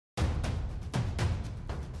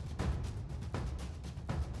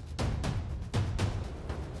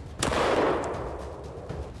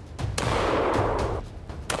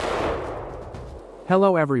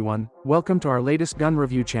Hello everyone, welcome to our latest gun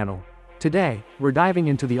review channel. Today, we're diving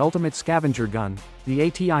into the ultimate scavenger gun, the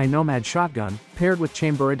ATI Nomad shotgun, paired with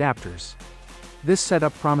chamber adapters. This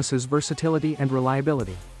setup promises versatility and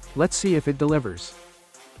reliability. Let's see if it delivers.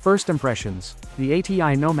 First impressions, the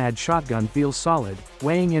ATI Nomad shotgun feels solid,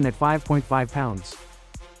 weighing in at 5.5 pounds.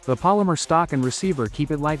 The polymer stock and receiver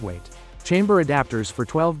keep it lightweight. Chamber adapters for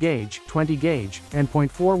 12 gauge, 20 gauge, and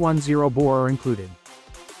 .410 bore are included.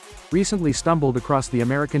 Recently stumbled across the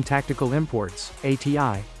American Tactical Imports,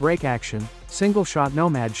 ATI, break-action, single-shot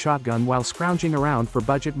Nomad shotgun while scrounging around for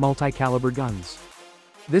budget multi-caliber guns.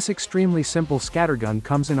 This extremely simple scattergun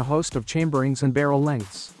comes in a host of chamberings and barrel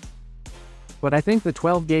lengths. But I think the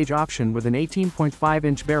 12-gauge option with an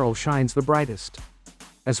 18.5-inch barrel shines the brightest.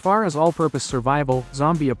 As far as all-purpose survival,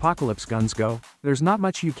 zombie apocalypse guns go, there's not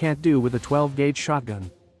much you can't do with a 12-gauge shotgun.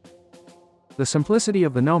 The simplicity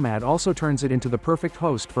of the Nomad also turns it into the perfect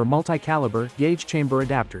host for multi-caliber, gauge chamber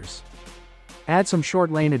adapters. Add some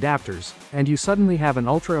short-lane adapters, and you suddenly have an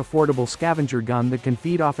ultra-affordable scavenger gun that can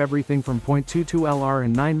feed off everything from .22 LR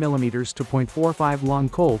and 9mm to .45 long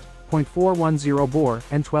Colt, .410 bore,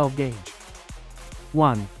 and 12 gauge.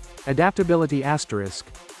 1. Adaptability asterisk.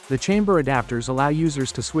 The chamber adapters allow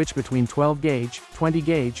users to switch between 12 gauge, 20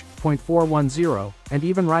 gauge, .410, and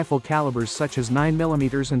even rifle calibers such as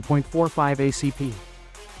 9mm and .45 ACP.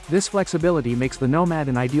 This flexibility makes the Nomad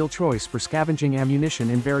an ideal choice for scavenging ammunition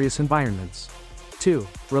in various environments. 2.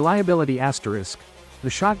 Reliability asterisk. The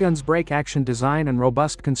shotgun's break-action design and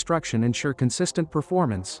robust construction ensure consistent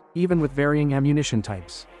performance, even with varying ammunition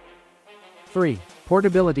types. 3.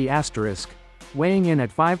 Portability asterisk. Weighing in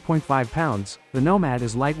at 5.5 pounds, the Nomad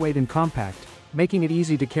is lightweight and compact, making it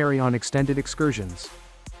easy to carry on extended excursions.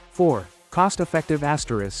 4. Cost-effective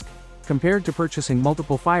asterisk. Compared to purchasing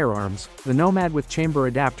multiple firearms, the Nomad with chamber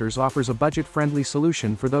adapters offers a budget-friendly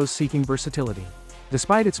solution for those seeking versatility.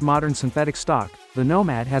 Despite its modern synthetic stock, the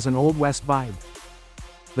Nomad has an Old West vibe.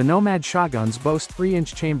 The Nomad shotguns boast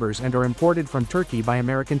 3-inch chambers and are imported from Turkey by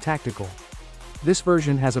American Tactical. This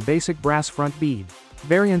version has a basic brass front bead.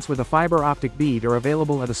 Variants with a fiber optic bead are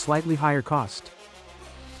available at a slightly higher cost.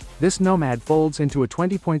 This Nomad folds into a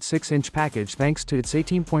 20.6-inch package thanks to its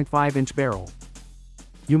 18.5-inch barrel.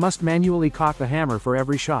 You must manually cock the hammer for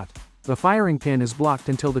every shot. The firing pin is blocked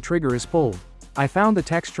until the trigger is pulled. I found the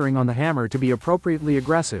texturing on the hammer to be appropriately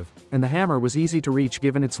aggressive, and the hammer was easy to reach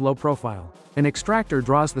given its low profile. An extractor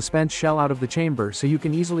draws the spent shell out of the chamber so you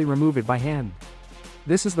can easily remove it by hand.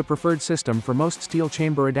 This is the preferred system for most steel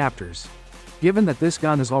chamber adapters. Given that this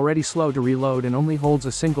gun is already slow to reload and only holds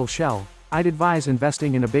a single shell, I'd advise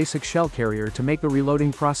investing in a basic shell carrier to make the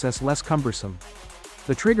reloading process less cumbersome.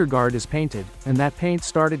 The trigger guard is painted, and that paint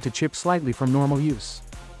started to chip slightly from normal use.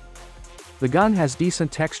 The gun has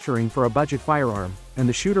decent texturing for a budget firearm, and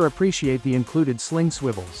the shooter appreciate the included sling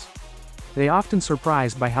swivels. They often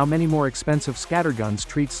surprised by how many more expensive scatterguns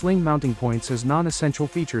treat sling mounting points as non-essential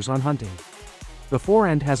features on hunting. The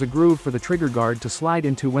forend has a groove for the trigger guard to slide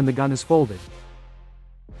into when the gun is folded.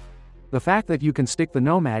 The fact that you can stick the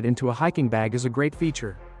Nomad into a hiking bag is a great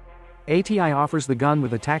feature. ATI offers the gun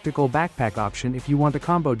with a tactical backpack option if you want a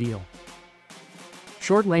combo deal.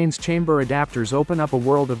 Short lanes chamber adapters open up a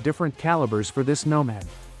world of different calibers for this Nomad.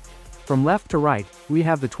 From left to right, we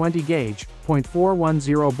have the 20 gauge,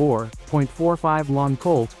 .410 bore, .45 long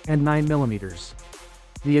Colt, and 9mm.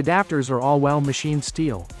 The adapters are all well machined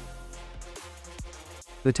steel.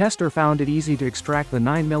 The tester found it easy to extract the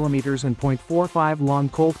 9mm and .45 long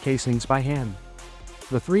Colt casings by hand.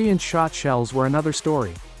 The 3-inch shot shells were another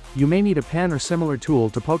story. You may need a pen or similar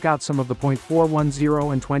tool to poke out some of the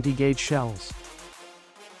 .410 and 20 gauge shells.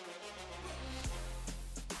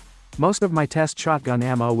 Most of my test shotgun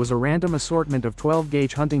ammo was a random assortment of 12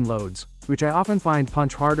 gauge hunting loads, which I often find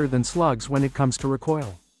punch harder than slugs when it comes to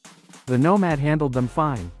recoil. The Nomad handled them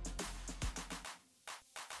fine.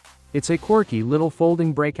 It's a quirky little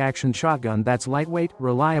folding break-action shotgun that's lightweight,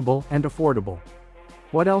 reliable, and affordable.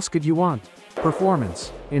 What else could you want?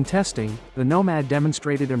 Performance. In testing, the Nomad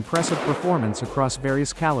demonstrated impressive performance across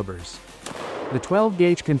various calibers. The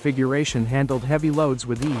 12-gauge configuration handled heavy loads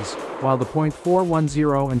with ease, while the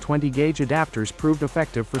 .410 and 20-gauge adapters proved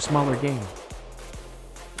effective for smaller game.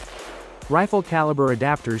 Rifle caliber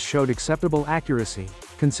adapters showed acceptable accuracy,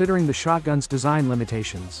 considering the shotgun's design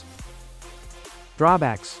limitations.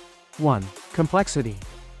 Drawbacks. 1. Complexity.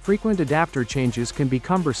 Frequent adapter changes can be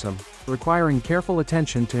cumbersome, requiring careful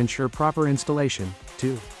attention to ensure proper installation.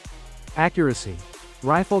 2. Accuracy.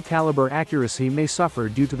 Rifle caliber accuracy may suffer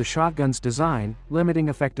due to the shotgun's design, limiting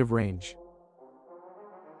effective range.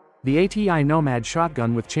 The ATI Nomad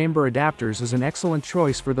shotgun with chamber adapters is an excellent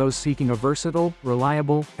choice for those seeking a versatile,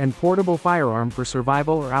 reliable, and portable firearm for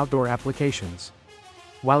survival or outdoor applications.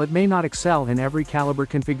 While it may not excel in every caliber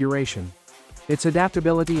configuration, its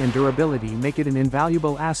adaptability and durability make it an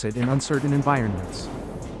invaluable asset in uncertain environments.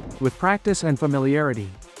 With practice and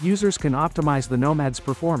familiarity, users can optimize the Nomad's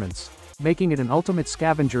performance, making it an ultimate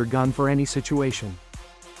scavenger gun for any situation.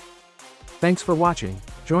 Thanks for watching.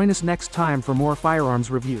 Join us next time for more firearms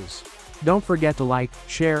reviews. Don't forget to like,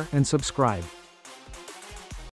 share, and subscribe.